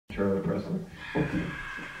Charlie Pressler.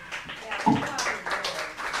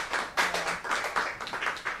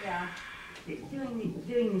 Yeah,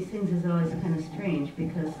 doing these things is always kind of strange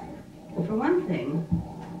because, for one thing,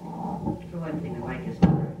 the mic is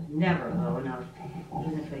never low enough,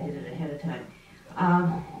 even if I did it ahead of time.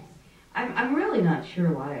 I'm really not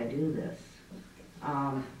sure why I do this.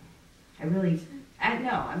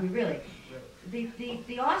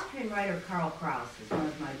 The Austrian writer Karl Kraus is one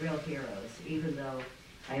of my real heroes, even though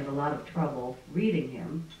I have a lot of trouble reading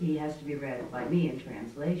him. He has to be read by me in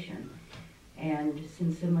translation. And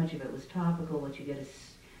since so much of it was topical, what you get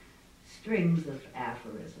is strings of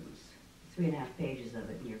aphorisms, 3.5 pages of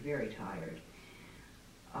it, and you're very tired.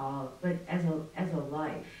 But as a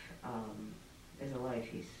life,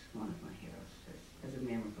 he's one of my heroes, as a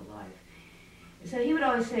man with a life. So he would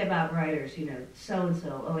always say about writers,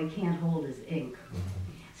 so-and-so, oh, he can't hold his ink.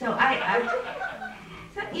 So that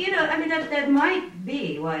might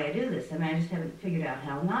be why I do this. I just haven't figured out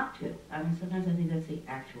how not to. Sometimes I think that's the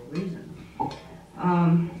actual reason.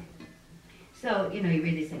 You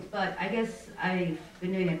read these things. But I guess I've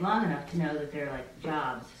been doing it long enough to know that they're like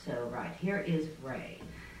jobs. So, right, here is Ray.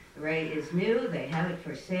 Ray is new, they have it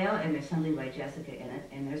for sale, and there's something by Jessica in it,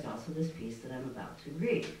 and there's also this piece that I'm about to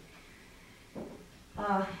read.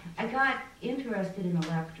 I got interested in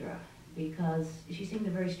Electra because she seemed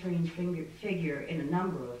a very strange figure in a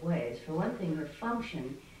number of ways. For one thing, her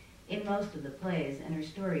function in most of the plays, and her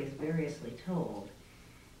story is variously told,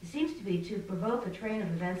 it seems to be to provoke a train of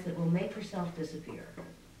events that will make herself disappear.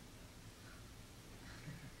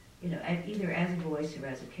 Either as a voice or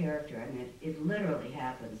as a character. It literally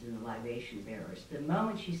happens in the Libation Bearers. The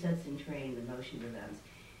moment she sets in train the motion of events,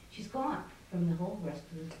 she's gone from the whole rest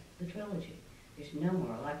of the trilogy. There's no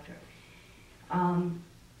more Electra.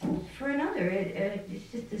 For another,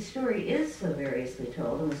 it's just the story is so variously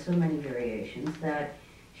told and with so many variations that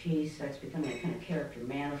she starts becoming a kind of character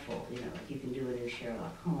manifold, like you can do a new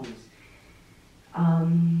Sherlock Holmes.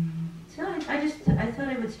 So I thought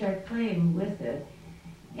I would start playing with it.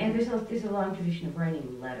 And there's a long tradition of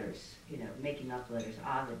writing letters, making up letters.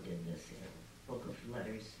 Ovid did this, a book of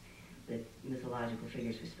letters that mythological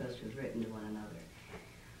figures were supposed to have written to one another.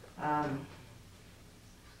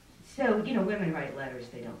 Women write letters,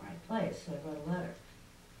 they don't write plays, so I wrote a letter.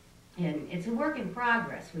 And it's a work in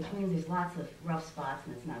progress, which means there's lots of rough spots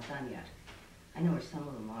and it's not done yet. I know where some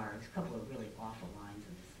of them are. There's a couple of really awful lines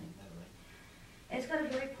in this thing, by the way. And it's got a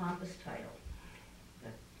very pompous title.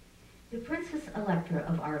 The Princess Electra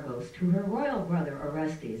of Argos to her royal brother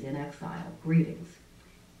Orestes in exile, greetings.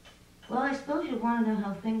 Well, I suppose you'll want to know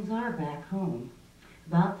how things are back home.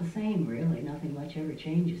 About the same, really. Nothing much ever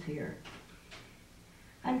changes here.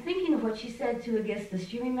 I'm thinking of what she said to Aegisthus.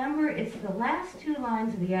 Do you remember? It's the last 2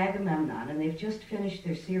 lines of the Agamemnon, and they've just finished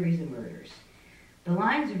their series of murders. The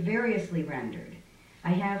lines are variously rendered. I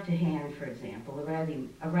have to hand, for example, a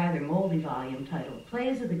rather moldy volume titled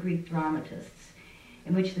Plays of the Greek Dramatists,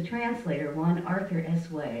 in which the translator, one Arthur S.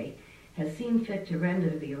 Way, has seen fit to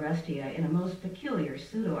render the Orestia in a most peculiar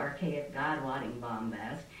pseudo-archaic god-wadding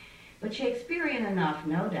bombast, but Shakespearean enough,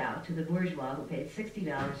 no doubt, to the bourgeois who paid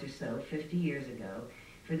 $60 or so 50 years ago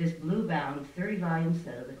for this blue-bound 30-volume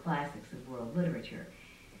set of the classics of world literature.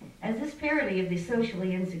 As this parody of the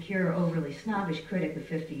socially insecure, overly snobbish critic of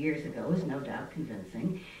 50 years ago is no doubt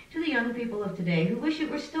convincing to the young people of today who wish it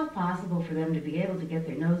were still possible for them to be able to get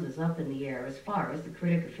their noses up in the air as far as the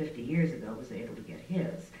critic of 50 years ago was able to get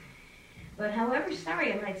his. But however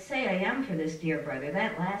sorry I might say I am for this dear brother,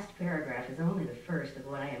 that last paragraph is only the first of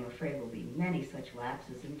what I am afraid will be many such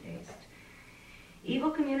lapses in taste. Evil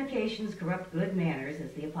communications corrupt good manners,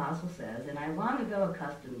 as the apostle says, and I long ago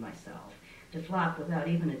accustomed myself to flop without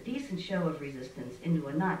even a decent show of resistance into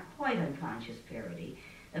a not quite unconscious parody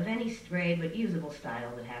of any stray but usable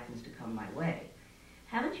style that happens to come my way.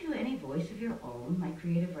 Haven't you any voice of your own, my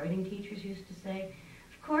creative writing teachers used to say?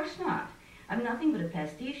 Of course not. I'm nothing but a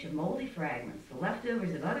pastiche of moldy fragments, the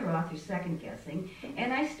leftovers of other authors' second-guessing,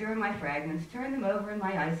 and I stir my fragments, turn them over in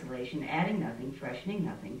my isolation, adding nothing, freshening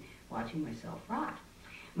nothing, watching myself rot.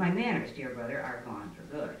 My manners, dear brother, are gone for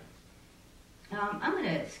good. I'm going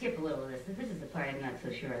to skip a little of this. This is the part I'm not so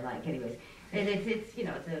sure I like. Anyways, it's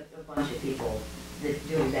a bunch of people that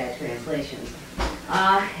doing bad translations.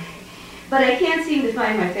 But I can't seem to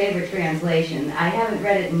find my favorite translation. I haven't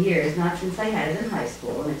read it in years, not since I had it in high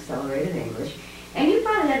school in accelerated English. And you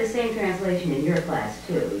probably had the same translation in your class,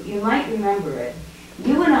 too. You might remember it.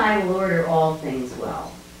 You and I will order all things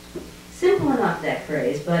well. Simple enough, that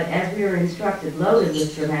phrase, but as we were instructed, loaded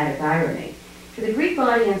with dramatic irony. For the Greek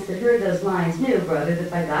audience that heard those lines knew, brother, that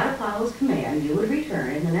by God Apollo's command you would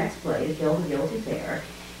return in the next play to kill the guilty pair,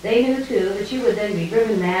 They knew, too, that you would then be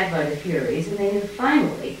driven mad by the Furies, and they knew,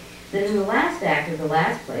 finally, that in the last act of the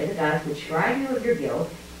last play, the gods would shrive you of your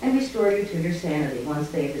guilt and restore you to your sanity once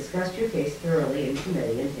they had discussed your case thoroughly in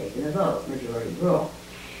committee and taken a vote, majority rule.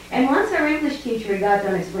 And once our English teacher had got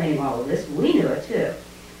done explaining all of this, we knew it, too.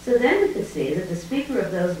 So then we could see that the speaker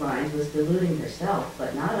of those lines was deluding herself,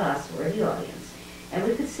 but not us or the audience. And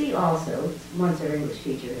we could see also, once our English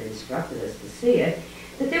teacher had instructed us to see it,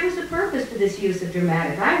 that there was a purpose to this use of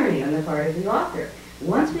dramatic irony on the part of the author.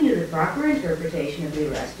 Once we knew the proper interpretation of the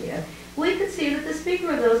Orestia, we could see that the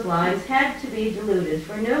speaker of those lines had to be deluded,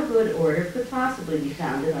 for no good order could possibly be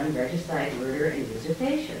founded on regicide, murder, and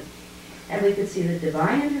usurpation. And we could see that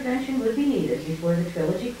divine intervention would be needed before the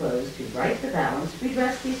trilogy closed to right the balance,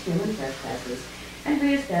 redress these human trespasses, and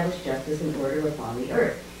reestablish justice and order upon the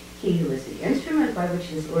earth. He who is the instrument by which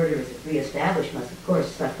this order is reestablished must, of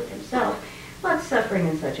course, suffer himself, but suffering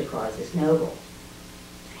in such a cause is noble.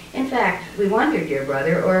 In fact, we wondered, dear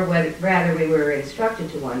brother, or rather we were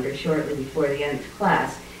instructed to wonder shortly before the end of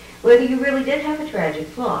class, whether you really did have a tragic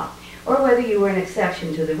flaw, or whether you were an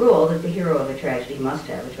exception to the rule that the hero of a tragedy must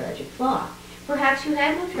have a tragic flaw. Perhaps you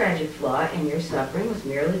had no tragic flaw, and your suffering was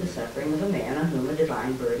merely the suffering of a man on whom a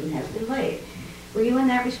divine burden has been laid. Were you in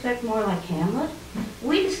that respect more like Hamlet?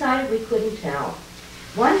 We decided we couldn't tell.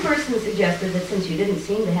 One person suggested that since you didn't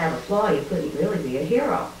seem to have a flaw, you couldn't really be a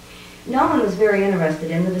hero. No one was very interested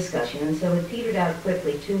in the discussion, and so it petered out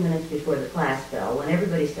quickly 2 minutes before the class bell, when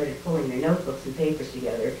everybody started pulling their notebooks and papers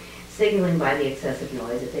together, signaling by the excessive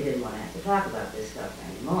noise that they didn't want to have to talk about this stuff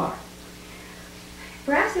anymore.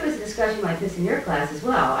 Perhaps there was a discussion like this in your class as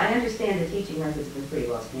well. I understand the teaching methods have been pretty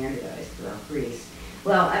well standardized throughout Greece.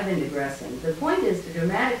 Well, I've been digressing. The point is the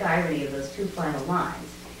dramatic irony of those two final lines.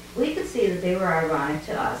 We could see that they were ironic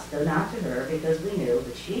to us, though not to her, because we knew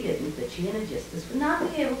that she didn't, that she and Aegisthus would not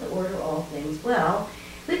be able to order all things well.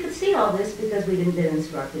 We could see all this because we didn't been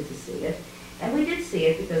instructed to see it, and we did see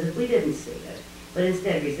it because if we didn't see it, but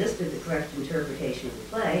instead resisted the correct interpretation of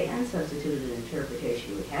the play and substituted an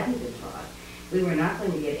interpretation we hadn't been taught, we were not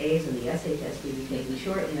going to get A's on the essay test we'd be taking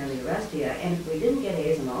shortly on the Orestia, and if we didn't get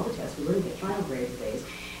A's on all the tests, we wouldn't get final grades of A's.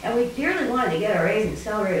 And we dearly wanted to get our A's in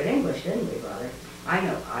accelerated English, didn't we, brother? I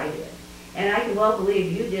know I did. And I can well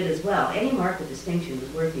believe you did as well. Any mark of distinction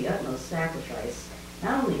was worth the utmost sacrifice,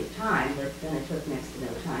 not only of time, but then it took next to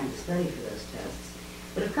no time to study for those tests,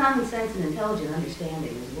 but of common sense and intelligent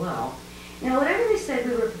understanding as well. Now, whatever we said,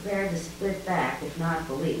 we were prepared to split back, if not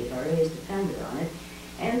believe. Our A's depended on it.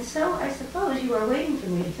 And so I suppose you are waiting for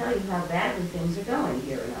me to tell you how badly things are going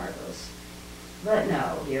here in Argos. But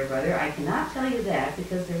no, dear brother, I cannot tell you that,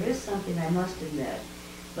 because there is something I must admit.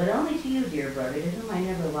 But only to you, dear brother, to whom I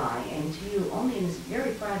never lie, and to you only in this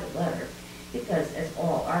very private letter, because, as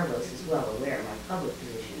all Argos is well aware, my public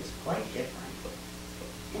position is quite different.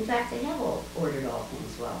 In fact, they have all ordered all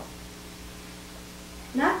things well.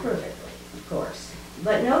 Not perfectly, of course,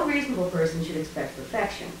 but no reasonable person should expect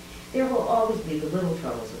perfection. There will always be the little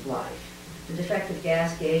troubles of life, the defective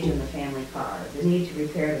gas gauge in the family car, the need to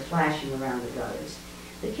repair the flashing around the gutters,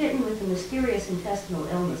 the kitten with the mysterious intestinal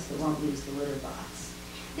illness that won't use the litter box.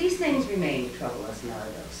 These things remain to trouble us in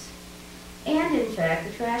Argos. And in fact,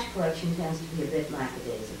 the trash collection tends to be a bit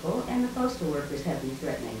lackadaisical, and the postal workers have been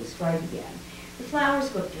threatening to strike again. The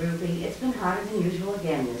flowers look droopy. It's been hotter than usual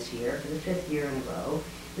again this year, for the 5th year in a row.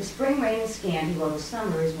 The spring rain is scanty, while the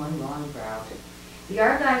summer is one long drought. The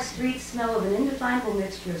Argive streets smell of an indefinable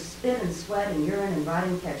mixture of spit and sweat and urine and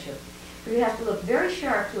rotting ketchup, for you have to look very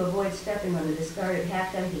sharp to avoid stepping on the discarded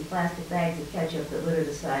half-empty plastic bags of ketchup that litter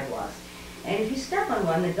the sidewalks. And if you step on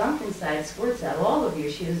one, the gunk inside squirts out all over your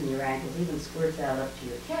shoes and your ankles, even squirts out up to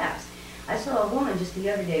your calves. I saw a woman just the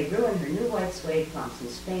other day ruin her new white suede pumps and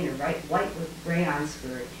stain her white with rayon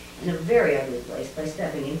skirt in a very ugly place by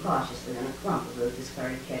stepping incautiously on a clump of those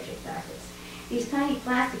discarded ketchup packets. These tiny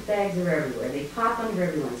plastic bags are everywhere. They pop under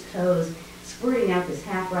everyone's toes, squirting out this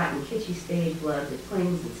half-rotten, kitschy stage blood that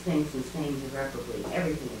clings and stinks and stains irreparably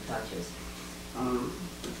everything it touches.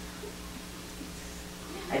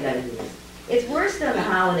 I gotta do this. It's worse than the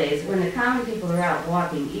holidays when the common people are out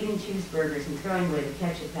walking, eating cheeseburgers and throwing away the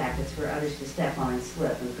ketchup packets for others to step on and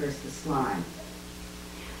slip and curse the slime.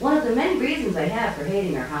 One of the many reasons I have for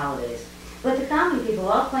hating our holidays. But the common people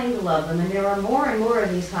all claim to love them, and there are more and more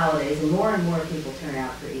of these holidays, and more people turn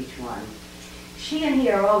out for each one. She and he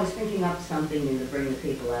are always thinking up something new to bring the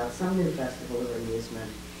people out, some new festival of amusement.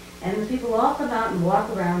 And the people all come out and walk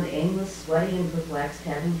around aimless, sweaty, and perplexed,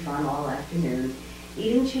 having fun all afternoon,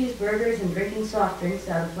 eating cheeseburgers and drinking soft drinks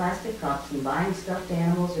out of plastic cups and buying stuffed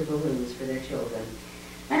animals or balloons for their children.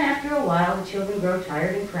 And after a while, the children grow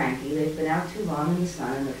tired and cranky. They've been out too long in the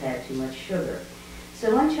sun and have had too much sugar.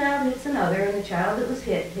 So one child hits another, and the child that was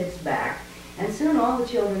hit hits back, and soon all the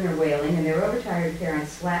children are wailing, and their overtired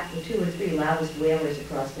parents slap the 2 or 3 loudest wailers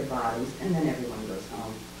across their bottoms, and then everyone goes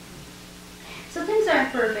home. So things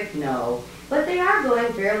aren't perfect, no, but they are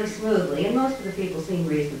going fairly smoothly, and most of the people seem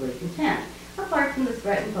reasonably content. Apart from the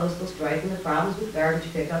threatened postal strike and the problems with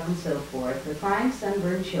garbage pickup and so forth, the crying,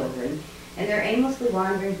 sunburned children and their aimlessly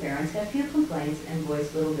wandering parents have few complaints and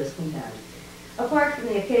voice little discontent. Apart from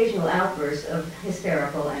the occasional outbursts of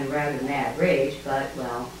hysterical and rather mad rage, but,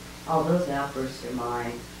 well, all those outbursts are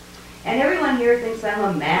mine. And everyone here thinks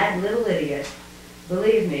I'm a mad little idiot.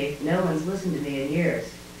 Believe me, no one's listened to me in years.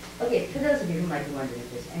 Okay, for those of you who might be wondering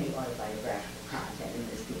if there's any autobiographical content in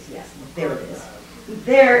this piece, yes, there it is.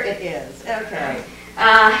 There it is. Okay.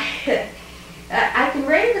 I can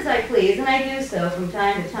rave as I please, and I do so from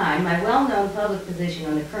time to time. My well-known public position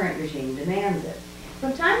on the current regime demands it.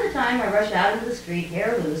 From time to time, I rush out into the street,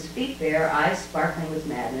 hair loose, feet bare, eyes sparkling with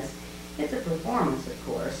madness. It's a performance, of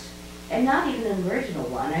course, and not even an original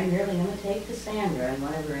one. I merely imitate Cassandra in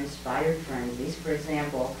one of her inspired frenzies. For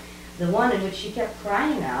example, the one in which she kept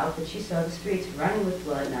crying out that she saw the streets running with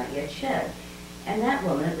blood not yet shed. And that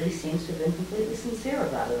woman at least seems to have been completely sincere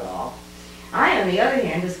about it all. I, on the other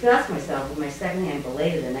hand, disgust myself with my second-hand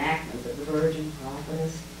belated enactments of the Virgin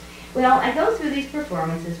Prophetess. Well, I go through these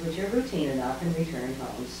performances, which are routine enough, and return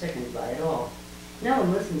home sickened by it all. No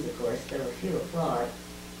one listens, of course, though a few applaud.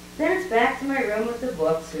 Then it's back to my room with the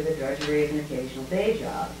books or the drudgery of an occasional day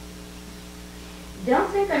job. Don't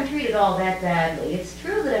think I'm treated all that badly. It's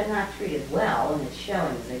true that I'm not treated well, and it's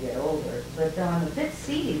showing as I get older, but though I'm a bit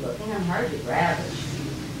seedy looking, I'm hardly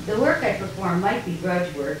ravaged. The work I perform might be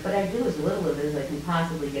drudge work, but I do as little of it as I can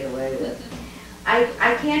possibly get away with.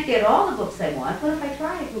 I can't get all the books I want, but if I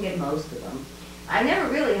try, I can get most of them. I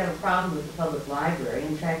never really have a problem with the public library.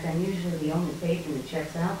 In fact, I'm usually the only patron that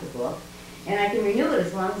checks out the book, and I can renew it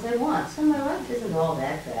as long as I want, so my life isn't all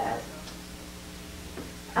that bad.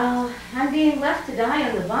 I'm being left to die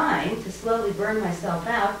on the vine, to slowly burn myself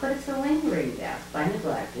out, but it's a lingering death by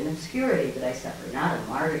neglect and obscurity that I suffer, not a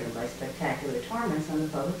martyrdom by spectacular torments on the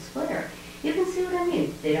public square. You can see what I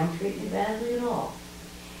mean. They don't treat me badly at all.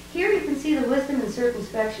 Here you can see the wisdom and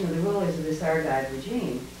circumspection of the rulers of this Argive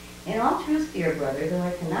regime. In all truth, dear brother, though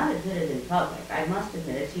I cannot admit it in public, I must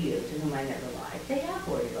admit it to you, to whom I never lied. They have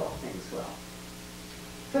ordered all things well.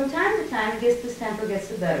 From time to time, Augustus' temper gets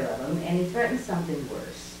the better of him, and he threatens something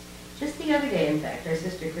worse. Just the other day, in fact, our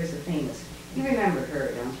sister Chrysothemis, you remember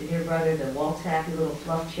her, don't you, dear brother, the waltz-happy little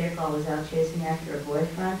fluff chick always out chasing after her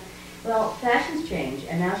boyfriend? Well, fashions change,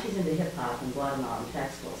 and now she's into hip-hop and Guatemalan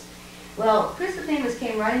textiles. Well, Chrysothemis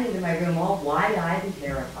came running into my room all wide-eyed and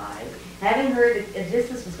terrified, having heard that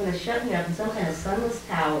Odysseus was going to shut me up in some kind of sunless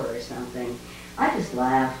tower or something. I just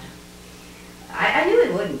laughed. I knew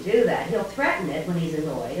he wouldn't do that. He'll threaten it when he's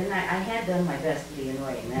annoyed, and I had done my best to be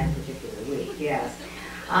annoying that particular week, yes.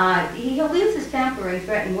 He'll lose his temper and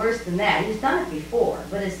threaten worse than that. He's done it before,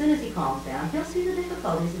 but as soon as he calms down, he'll see the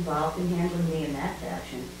difficulties involved in handling me in that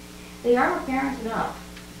fashion. They are apparent enough.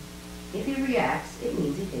 If he reacts, it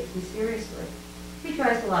means he takes me seriously. If he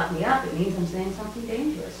tries to lock me up, it means I'm saying something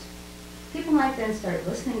dangerous. People might then start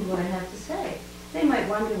listening to what I have to say. They might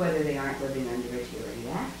wonder whether they aren't living under a tyranny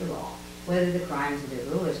after all, whether the crimes of their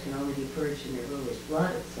rulers can only be purged in their rulers'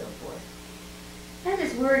 blood, and so forth. And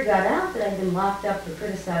as word got out that I'd been locked up for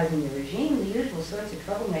criticizing the regime, the usual sorts of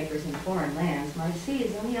troublemakers in foreign lands might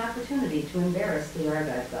seize on the opportunity to embarrass the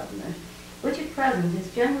Argive government, which at present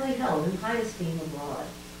is generally held in high esteem abroad.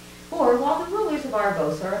 For while the rulers of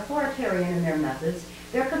Argos are authoritarian in their methods,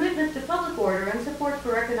 their commitment to public order and support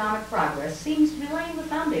for economic progress seems to be laying the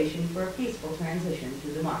foundation for a peaceful transition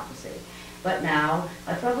to democracy. But now,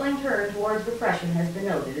 a troubling turn towards repression has been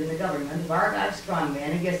noted in the government of Argive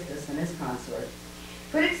strongman Augustus and his consort.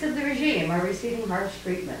 Critics of the regime are receiving harsh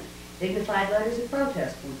treatment. Dignified letters of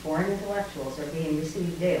protest from foreign intellectuals are being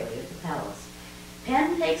received daily at the palace.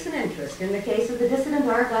 Penn takes an interest in the case of the dissident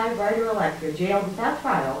Argive writer-elector jailed without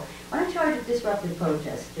trial on a charge of disruptive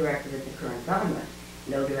protests directed at the current government.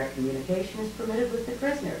 No direct communication is permitted with the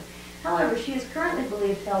prisoner. However, she is currently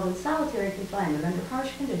believed held in solitary confinement under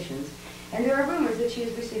harsh conditions, and there are rumors that she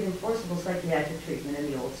is receiving forcible psychiatric treatment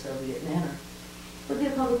in the old Soviet manner. It would be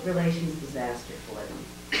a public relations disaster for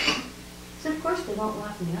them. So of course they won't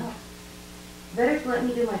lock me up. Better to let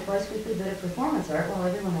me do my twice-weekly bit of performance art while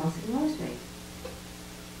everyone else ignores me.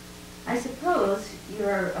 I suppose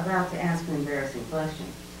you're about to ask an embarrassing question.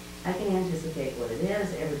 I can anticipate what it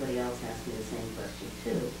is. Everybody else asks me the same question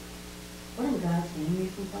too. What in God's name are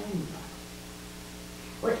you complaining about?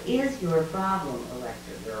 What is your problem,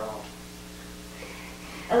 elector girl?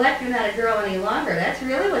 Electra not a girl any longer. That's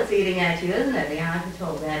really what's eating at you, isn't it? Yeah, I've been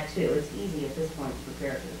told that too. It's easy at this point to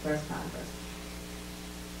prepare for the press conference.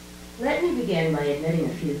 Let me begin by admitting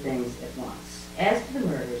a few things at once. As to the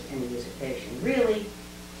murders and the usurpation, really,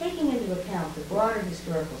 taking into account the broader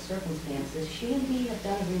historical circumstances, she and he have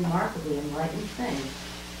done a remarkably enlightened thing.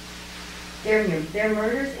 Their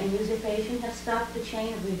murders and usurpation have stopped the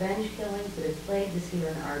chain of revenge killings that have plagued us here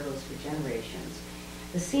in Argos for generations.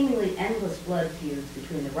 The seemingly endless blood feuds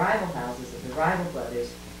between the rival houses of the rival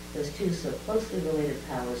brothers, those two so closely related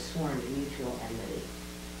powers sworn to mutual enmity.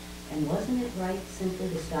 And wasn't it right simply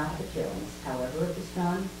to stop the killings, however it was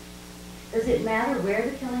done? Does it matter where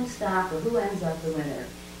the killings stop or who ends up the winner?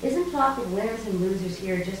 Isn't talk of winners and losers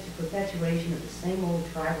here just a perpetuation of the same old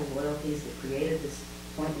tribal loyalties that created this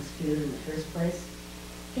pointless feud in the first place?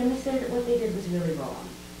 Can we say that what they did was really wrong?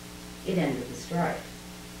 It ended the strife.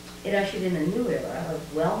 It ushered in a new era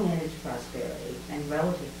of well-managed prosperity and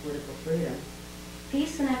relative political freedom.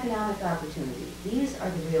 Peace and economic opportunity, these are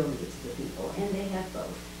the real needs of the people, and they have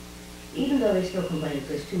both. Even though they still complain that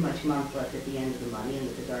there's too much month left at the end of the money and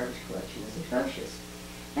that the garbage collection is atrocious.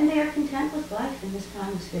 And they are content with life in this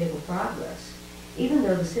time of stable progress. Even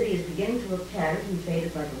though the city is beginning to look tattered and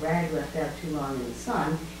faded like a rag left out too long in the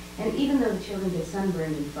sun, and even though the children get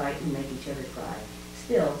sunburned and fight and make each other cry,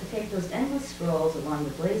 still, to take those endless strolls along the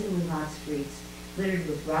blazingly hot streets littered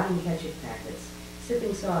with rotting ketchup packets,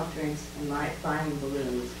 sipping soft drinks, and flying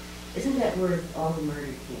balloons, isn't that worth all the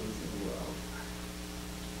murdered kings of the world?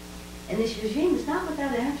 And this regime is not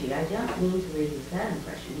without energy. I don't mean to leave you with that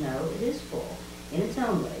impression. No, it is full, in its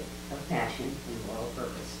own way, of passion and moral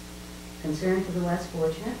purpose. Concern for the less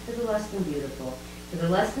fortunate, for the less than beautiful, for the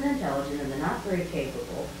less than intelligent and the not very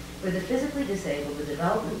capable, for the physically disabled, the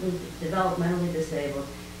developmentally disabled,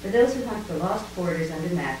 for those who hunt for lost quarters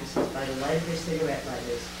under mattresses by the light of their cigarette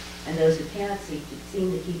lighters, and those who cannot seem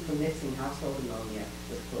to keep from mixing household ammonia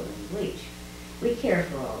with chlorine bleach. We care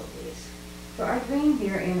for all of these. For our dream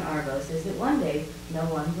here in Argos is that one day no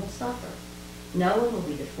one will suffer. No one will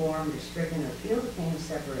be deformed or stricken or feel the pain of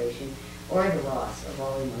separation or the loss of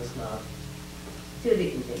all we most love. To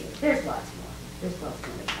be continued. There's lots more. There's lots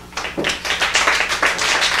more to come.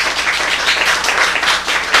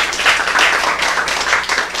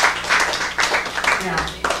 Now,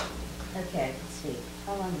 okay, let's see.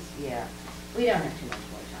 How long is, yeah. We don't have too much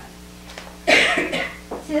more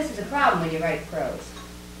time. See, this is a problem when you write prose.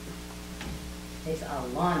 It takes a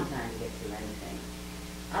long time to get through anything.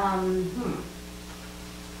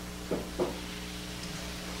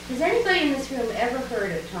 Has anybody in this room ever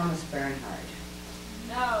heard of Thomas Bernhard?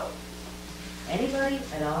 No. Anybody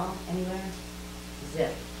at all? Anywhere?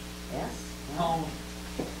 Zip. Yes? Cone.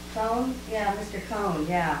 Cone? Yeah, Mr. Cone,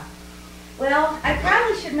 yeah. Well, I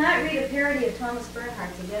probably should not read a parody of Thomas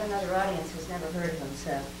Bernhard to get another audience who's never heard of him,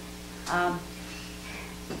 so.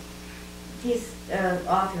 He's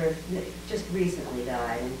author of, just recently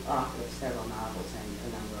died, and author of several novels and a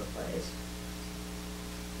number of plays.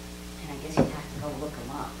 And I guess you'd have to go look him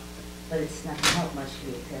up, but it's not going to help much to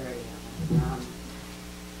do a parody of him.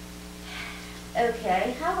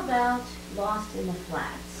 Okay, how about Lost in the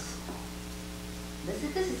Flats? This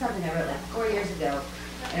is something I wrote like 4 years ago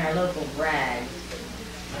in our local brag.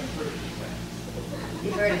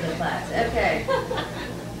 You've heard of the Flats, okay.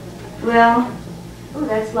 Well, oh,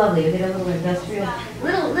 that's lovely. You get a little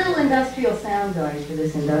industrial sound going for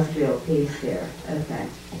this industrial piece here. Okay.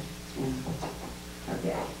 Yeah.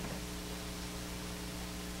 Okay.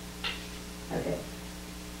 Okay.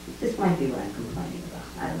 This might be what I'm complaining about.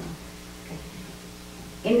 I don't know.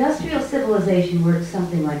 Industrial civilization works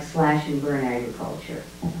something like slash and burn agriculture.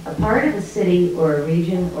 A part of a city or a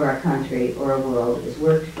region or a country or a world is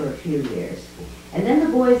worked for a few years. And then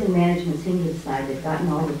the boys in management seem to decide they've gotten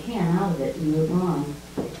all they can out of it and move on.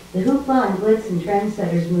 The hoopla and glitz and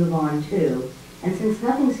trendsetters move on too. And since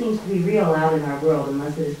nothing seems to be real out in our world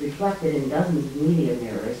unless it is reflected in dozens of media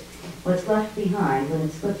mirrors, what's left behind when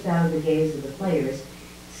it slips out of the gaze of the players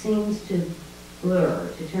seems to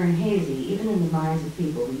blur, to turn hazy, even in the minds of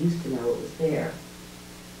people who used to know it was there.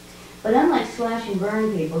 But unlike slash and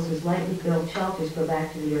burn peoples whose lightly built shelters go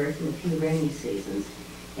back to the earth in a few rainy seasons,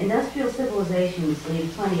 industrial civilizations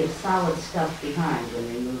leave plenty of solid stuff behind when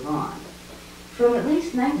they move on. From at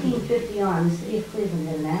least 1950 on, the city of Cleveland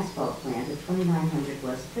had an asphalt plant at 2900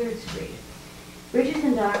 West 3rd Street. Bridges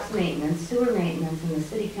and docks maintenance, sewer maintenance, and the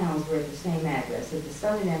city kennels were at the same address at the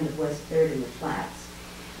southern end of West 3rd in the Flats,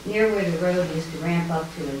 near where the road used to ramp up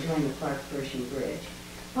to and join the Clark-Pershing Bridge.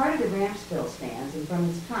 Part of the ramp still stands, and from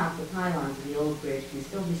its top, the pylons of the old bridge can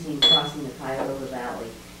still be seen crossing the Cuyahoga Valley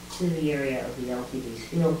to the area of the LTD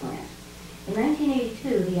steel plant. In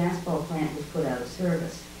 1982, the asphalt plant was put out of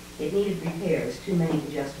service. It needed repairs, too many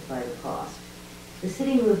to justify the cost. The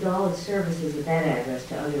city moved all its services at that address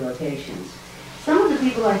to other locations. Some of the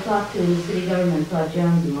people I talked to in the city government thought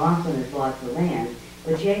Jones and Laughlin had bought the land,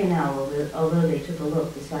 but J&L, although they took a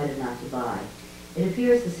look, decided not to buy. It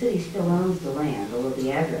appears the city still owns the land, although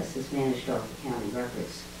the address has vanished off the county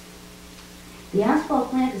records. The asphalt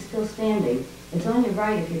plant is still standing. It's on your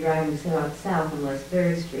right if you're driving south on West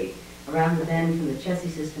 3rd Street, around the bend from the Chessie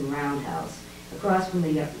System Roundhouse, across from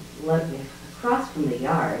the yard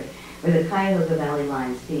where the Cuyahoga Valley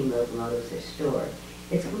Line steam locomotives are stored.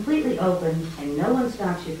 It's completely open, and no one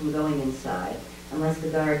stops you from going inside, unless the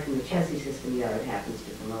guard from the Chessie System yard happens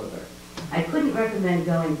to come over. I couldn't recommend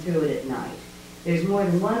going through it at night. There's more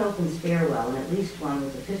than one open stairwell, and at least one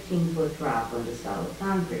with a 15-foot drop onto solid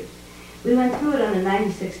concrete. We went through it on a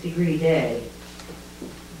 96-degree day,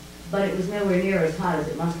 but it was nowhere near as hot as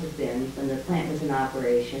it must have been when the plant was in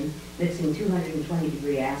operation, mixing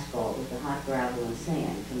 220-degree asphalt with the hot gravel and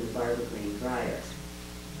sand from the Barber Green dryer.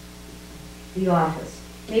 The office.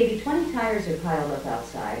 Maybe 20 tires are piled up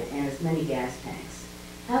outside and as many gas tanks.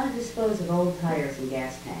 How to dispose of old tires and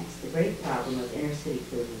gas tanks, the great problem of inner-city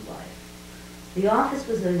Cleveland life. The office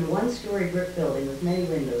was in a one-story brick building with many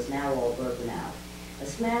windows now all broken out. A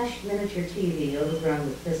smashed miniature TV overgrown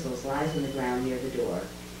with thistles lies on the ground near the door.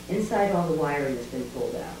 Inside, all the wiring has been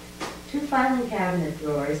pulled out. 2 filing cabinet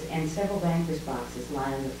drawers and several banker's boxes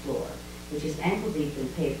lie on the floor, which is ankle-deep in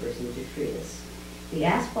papers and detritus. The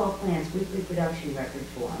asphalt plant's weekly production record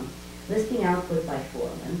form, listing output by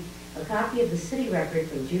foreman, a copy of the city record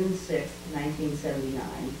from June 6, 1979,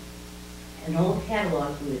 an old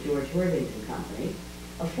catalog from the George Worthington Company,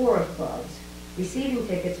 a 4 of clubs, receiving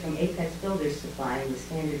tickets from Apex Builders Supply and the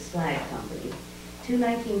Standard Slag Company, 2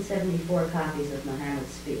 1974 copies of Muhammad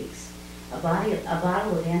Speaks, a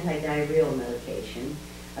bottle of anti-diarrheal medication,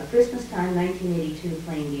 a Christmas time 1982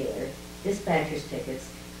 plain dealer, dispatcher's tickets,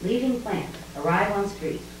 leaving plant, arrive on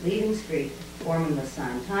street, leaving street, foreman must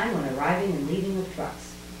sign time when arriving and leaving of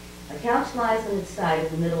trucks. A couch lies on its side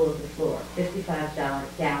in the middle of the floor.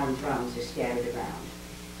 55-gallon drums are scattered around.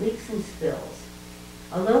 Leaks and spills.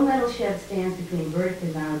 A low metal shed stands between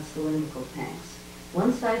vertically mounted cylindrical tanks.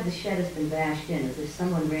 One side of the shed has been bashed in as if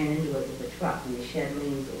someone ran into it with a truck and the shed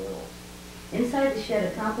leans a little. Inside the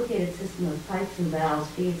shed, a complicated system of pipes and valves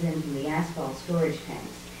feeds in from the asphalt storage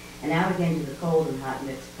tanks and out again to the cold and hot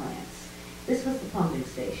mixed plants. This was the pumping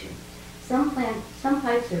station. Some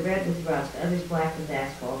pipes are red with rust, others black with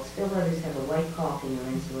asphalt, still others have a white caulking or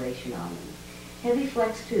insulation on them. Heavy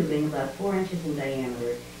flex tubing, about 4 inches in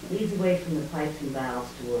diameter, leads away from the pipes and valves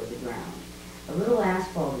toward the ground. A little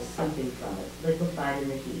asphalt is seeping from it, liquefied in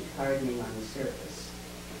the heat, hardening on the surface.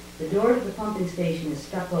 The door to the pumping station is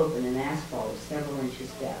stuck open in asphalt of several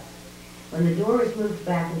inches depth. When the door is moved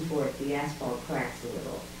back and forth, the asphalt cracks a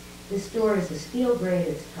little. This door is a steel gray at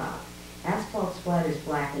its top. Asphalt splatters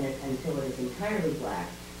blacken it until it is entirely black,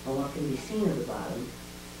 or what can be seen of the bottom.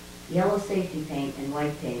 Yellow safety paint and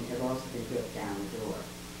white paint have also been dripped down the door.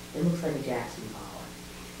 It looks like a Jackson Pollock.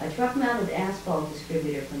 A truck-mounted asphalt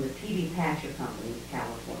distributor from the P.D. Patcher Company,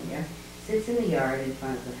 California, sits in the yard in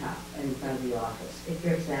front of the office. It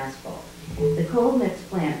drips asphalt. The cold mix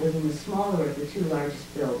plant was in the smaller of the 2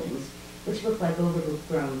 largest buildings, which look like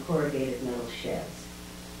overgrown corrugated metal sheds.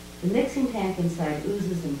 The mixing tank inside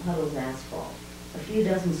oozes and puddles asphalt, a few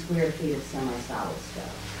dozen square feet of semi-solid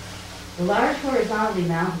stuff. The large horizontally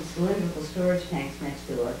mounted cylindrical storage tanks next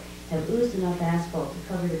door have oozed enough asphalt to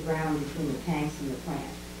cover the ground between the tanks and the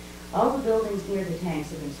plant. All the buildings near the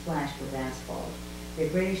tanks have been splashed with asphalt. Their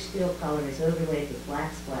grayish steel color is overlaid with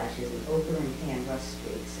black splashes and ochre and tan rust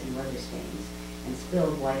streaks and weather stains, and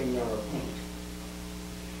spilled white and yellow paint.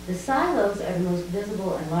 The silos are the most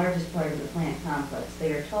visible and largest part of the plant complex.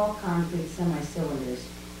 They are tall concrete semi-cylinders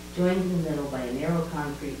joined in the middle by a narrow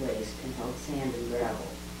concrete waste and held sand and gravel.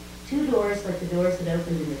 2 doors, like the doors that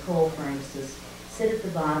opened in the coal furnaces, sit at the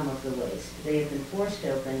bottom of the waste. They have been forced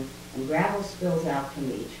open, and gravel spills out from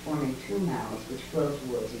each, forming 2 mouths which flow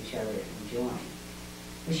towards each other and join.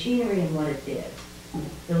 Machinery and what it did.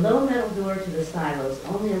 The low metal door to the silos,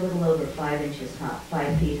 only a little over 5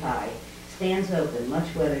 feet high, stands open,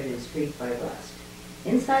 much weathered and streaked by rust.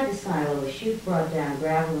 Inside the silo, a chute brought down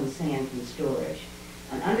gravel and sand from storage.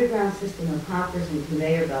 An underground system of hoppers and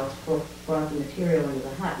conveyor belts brought the material into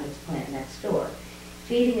the hot mix plant next door,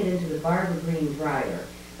 feeding it into the Barber Green dryer,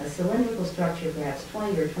 a cylindrical structure perhaps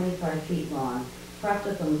 20 or 25 feet long, propped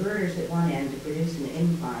up on girders at one end to produce an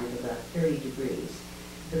incline of about 30 degrees.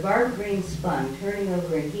 The Barber Green spun, turning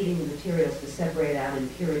over and heating the materials to separate out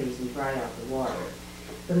impurities and dry out the water.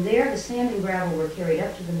 From there, the sand and gravel were carried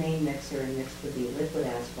up to the main mixer and mixed with the liquid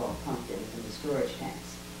asphalt pumped in from the storage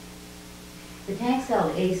tanks. The tanks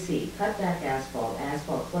held AC, cut-back asphalt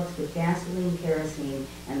fluxed with gasoline, kerosene,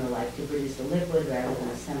 and the like to produce a liquid rather than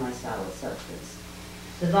a semi-solid substance.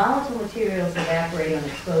 The volatile materials evaporate on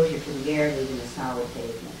exposure to the air, leaving a solid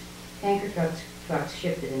pavement. Tanker trucks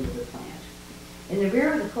shifted into the plant. In the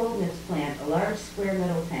rear of the cold mix plant, a large square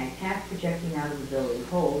metal tank, half projecting out of the building,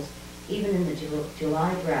 holds, even in the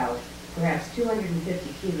July drought, perhaps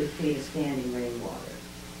 250 cubic feet of standing rainwater.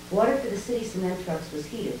 Water for the city cement trucks was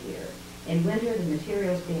heated here. In winter, the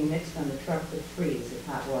materials being mixed on the truck would freeze if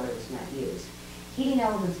hot water was not used. Heating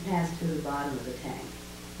elements passed through the bottom of the tank.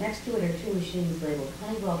 Next to it are two machines labeled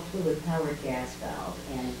Honeywell fluid-powered gas valve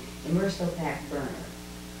and Immersopack burner.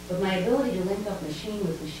 But my ability to link up machine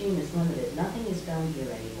with machine is limited. Nothing is done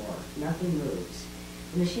here anymore. Nothing moves.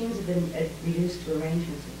 The machines have been reduced to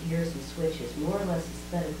arrangements of gears and switches, more or less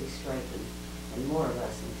aesthetically striking and more or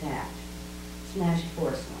less intact. Smashed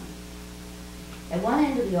porcelain. At one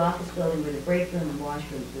end of the office building were the break room and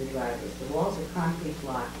washroom for the drivers. The walls are concrete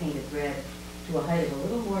block painted red to a height of a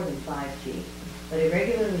little more than 5 feet, but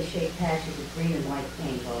irregularly shaped patches of green and white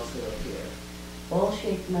paint also appear.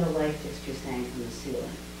 Bowl-shaped metal light fixtures hang from the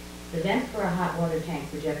ceiling. The vent for a hot water tank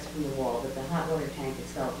projects from the wall, but the hot water tank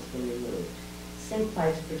itself has been removed. Sink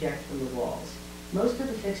pipes project from the walls. Most of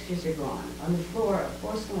the fixtures are gone. On the floor, a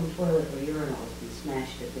porcelain toilet or urinal has been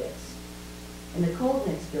smashed to bits. In the cold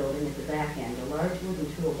mix building at the back end, a large wooden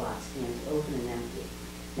toolbox stands open and empty.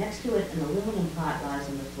 Next to it, an aluminum pot lies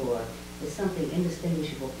on the floor with something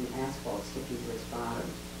indistinguishable from asphalt sticking to its bottom.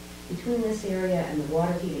 Between this area and the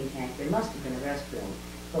water heating tank, there must have been a restroom,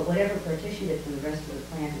 but whatever partitioned it from the rest of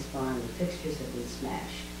the plant is gone and the fixtures have been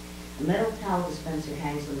smashed. A metal towel dispenser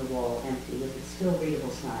hangs on the wall, empty, with its still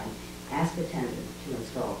readable sign, "Ask attendant to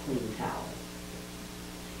install clean towel."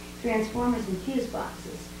 Transformers and fuse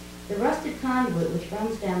boxes. The rusted conduit which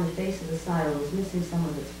runs down the face of the silo is missing some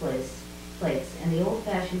of its plates, and the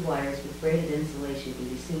old-fashioned wires with braided insulation can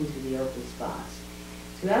be seen through the open spots.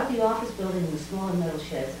 Throughout the office building and the smaller metal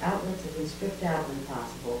sheds, outlets have been stripped out when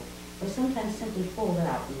possible, or sometimes simply pulled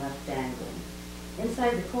out and left dangling.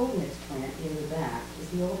 Inside the cold mix plant, near the back, is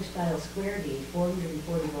the older-style square D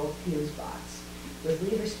 440-volt fuse box, with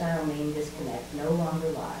lever-style main disconnect no longer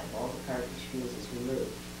live, all the cartridge fuses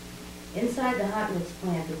removed. Inside the hot mix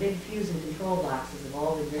plant, the big fuse and control boxes have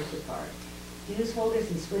all been ripped apart. Fuse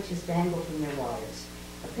holders and switches dangle from their wires.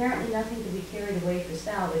 Apparently nothing could be carried away for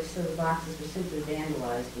salvage, so the boxes were simply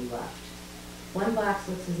vandalized and left. One box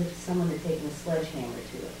looks as if someone had taken a sledgehammer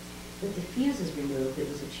to it. With the fuses removed, it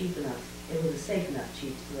was a safe enough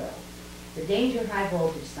cheap thrill. The danger high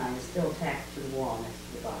voltage sign is still tacked to the wall next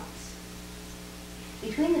to the box.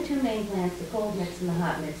 Between the two main plants, the cold mix and the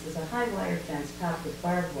hot mix, is a high wire fence topped with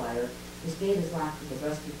barbed wire whose gate is locked with a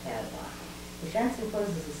rusty padlock. The fence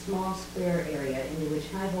encloses a small square area into which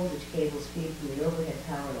high voltage cables feed from the overhead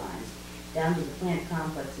power lines down to the plant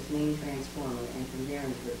complex's main transformer and from there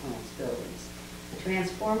into the plant's buildings. The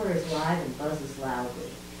transformer is live and buzzes loudly.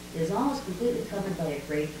 It is almost completely covered by a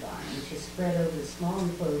grapevine, which is spread over the small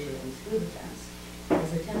enclosure and through the fence, and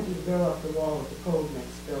is attempting to grow up the wall of the cold mix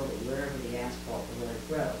building, wherever the asphalt will let it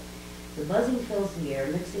grow. The buzzing fills the air,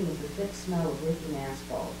 mixing with the thick smell of leaking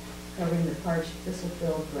asphalt, covering the parched,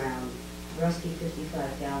 thistle-filled ground, rusty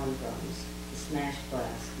 55-gallon drums, the smashed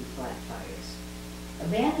glass, and flat tires.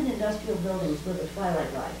 Abandoned industrial buildings live a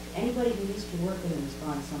twilight life. Anybody who used to work in them has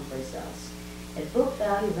gone someplace else. At book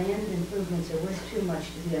value, land and improvements are worth too much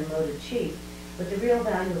to be unloaded cheap, but the real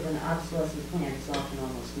value of an obsolescent plant is often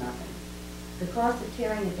almost nothing. The cost of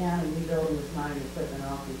tearing it down and rebuilding with modern equipment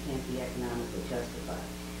often can't be economically justified.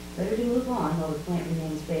 Better to move on while the plant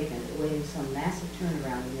remains vacant, awaiting some massive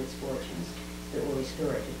turnaround in its fortunes that will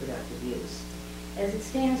restore it to productive use. As it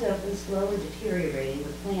stands open, slowly deteriorating,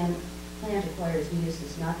 the plant acquires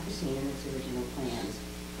uses not foreseen in its original plans.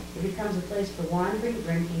 It becomes a place for wandering,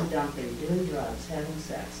 drinking, dumping, doing drugs, having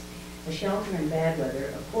sex, a shelter in bad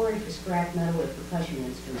weather, a quarry for scrap metal or percussion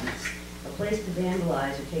instruments, a place to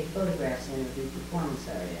vandalize or take photographs in or do performance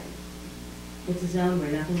art in. It's a zone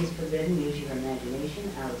where nothing is forbidden. Use your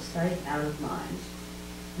imagination, out of sight, out of mind.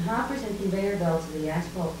 The hoppers and conveyor belts of the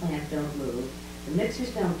asphalt plant don't move, the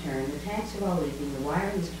mixers don't turn, the tanks are all leaking, the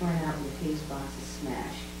wiring is torn out and the fuse box is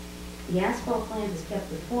smashed. The asphalt plant has kept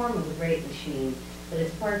the form of a great machine, but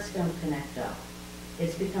its parts don't connect up.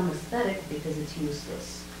 It's become aesthetic because it's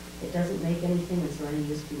useless. It doesn't make anything and so any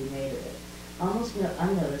use can be made of it. Almost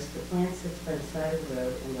unnoticed, the plant sits by the side of the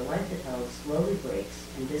road and the life it held slowly breaks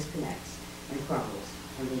and disconnects and crumbles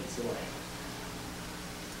and leaks away.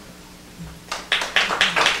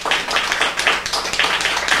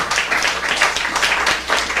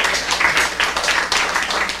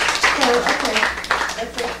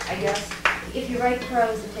 write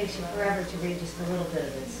prose, it takes you forever to read just a little bit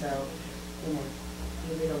of it, so, you know,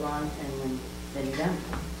 you read a long thing and then you're done.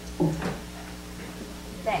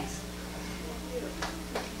 Thanks.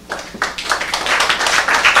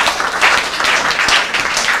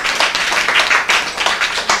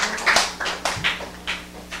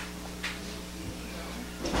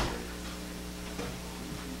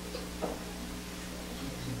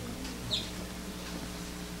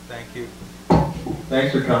 Thank you.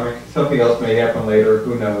 Thanks for coming. Something else may happen later.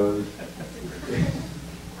 Who knows?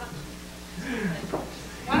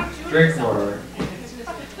 Drink more.